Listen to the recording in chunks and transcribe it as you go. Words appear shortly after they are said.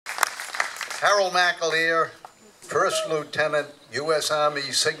Harold McAleer, First Lieutenant, U.S. Army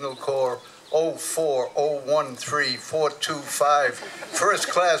Signal Corps, 04013-425, First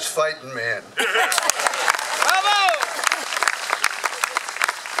Class Fighting Man. Bravo!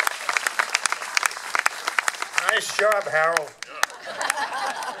 Nice job, Harold.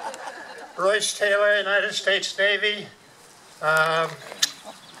 Royce Taylor, United States Navy. What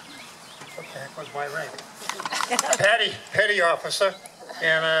the heck was my rank? Petty officer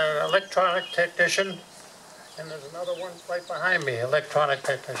and an electronic technician. And there's another one right behind me, electronic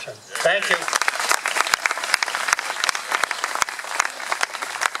technician. Thank you.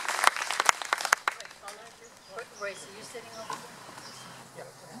 Royce, are you sitting over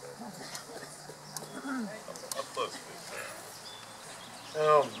there?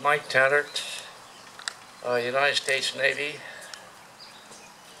 Oh, Mike Tannert, United States Navy,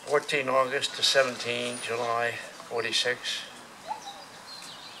 14 August to 17 July 46.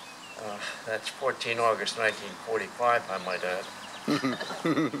 That's 14 August 1945, I might add.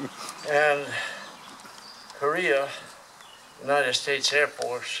 And Korea, United States Air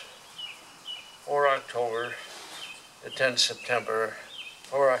Force, 4 October to 10 September,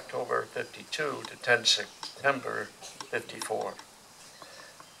 4 October 52 to 10 September 54.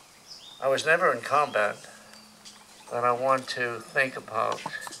 I was never in combat, but I want to think about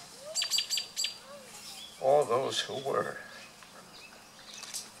all those who were.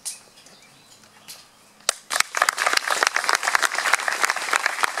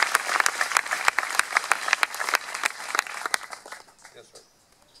 Yes, sir.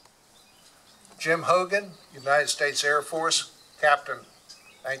 Jim Hogan, United States Air Force, Captain,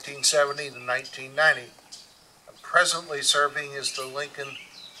 1970 to 1990. I'm presently serving as the Lincoln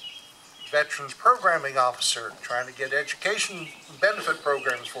Veterans Programming Officer, trying to get education and benefit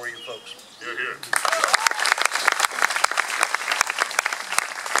programs for you folks. Here, here.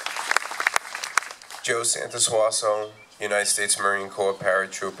 Joe Santosuaso, United States Marine Corps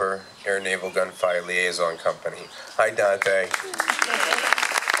Paratrooper, Air Naval Gunfire Liaison Company. Hi, Dante.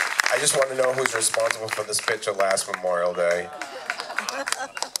 I just want to know who's responsible for this picture last Memorial Day.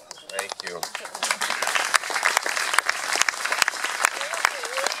 Thank you.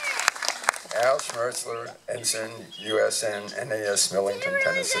 Al Schmertzler, Ensign, USN, NAS, Millington,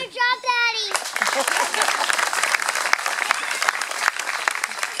 Tennessee. Good job, Daddy.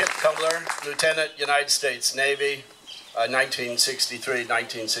 Kip Kubler, Lieutenant, United States Navy,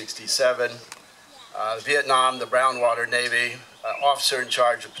 1963-1967. Vietnam, the Brownwater Navy, officer in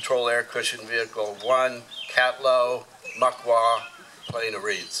charge of Patrol Air Cushion Vehicle 1, Catlow, Mukwa, Plain of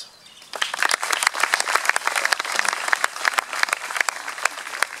Reeds.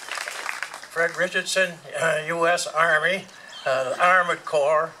 Fred Richardson, U.S. Army, Armored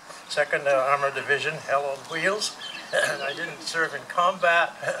Corps, 2nd Armored Division, Hell on Wheels. I didn't serve in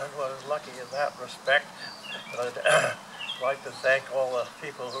combat, was lucky in that respect. But I'd like to thank all the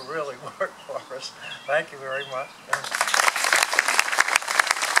people who really work for us. Thank you very much.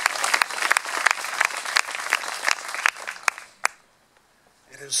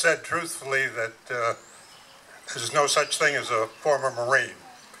 It is said truthfully that there's no such thing as a former Marine.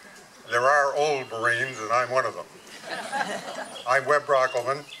 There are old Marines, and I'm one of them. I'm Webb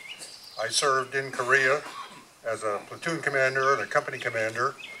Brockelman. I served in Korea as a platoon commander and a company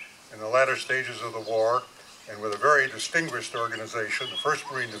commander in the latter stages of the war, and with a very distinguished organization, the 1st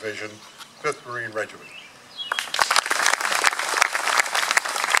Marine Division, 5th Marine Regiment.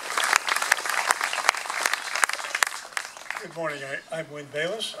 Good morning, I'm Wynn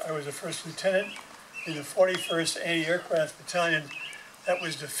Bayless. I was a first lieutenant in the 41st Anti-Aircraft Battalion that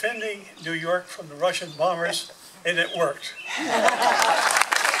was defending New York from the Russian bombers, and it worked.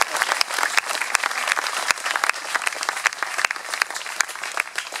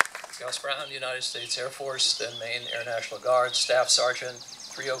 Gus Brown, United States Air Force, then Maine Air National Guard, Staff Sergeant,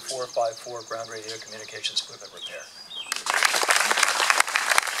 30454, Ground Radio Communications Equipment Repair.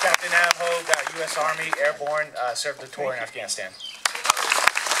 Captain Abhogue, U.S. Army, Airborne, served the tour in Afghanistan.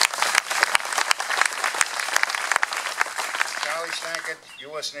 Charlie Stankett,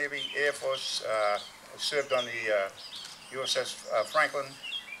 U.S. Navy, Air Force, served on the USS Franklin,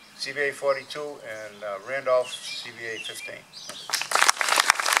 CVA 42, and Randolph, CVA 15.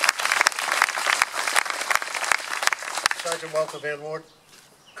 Sergeant Walter Van Wart,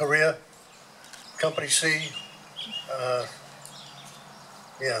 Korea, Company C,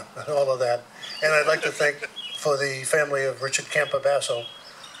 all of that. And I'd like to thank for the family of Richard Campobasso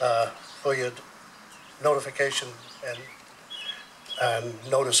for your notification and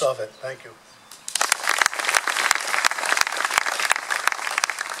notice of it. Thank you.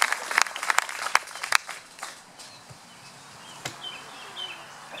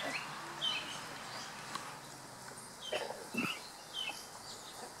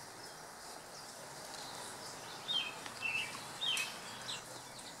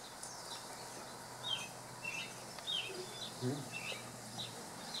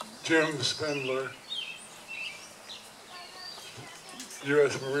 Jim Spindler,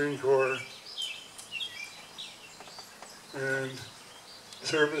 U.S. Marine Corps, and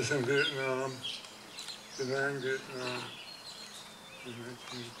service in Vietnam, Da Nang, Vietnam, in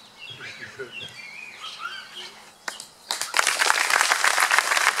 1966.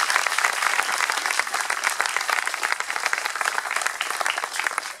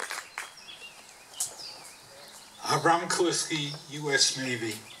 Abram Kuliski, U.S.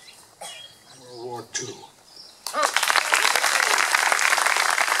 Navy, World War II.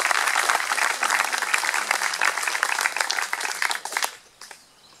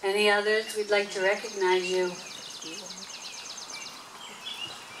 Any others? We'd like to recognize you.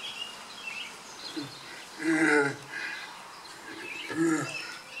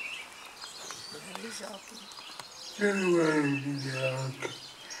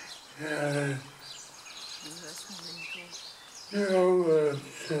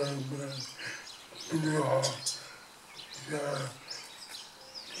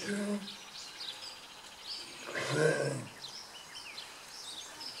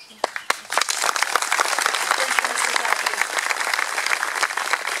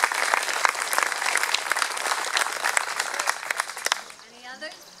 Any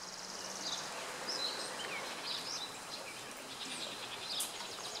others?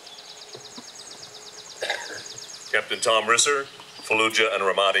 Captain Tom Risser, Fallujah and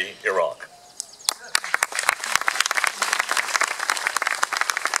Ramadi, Iraq.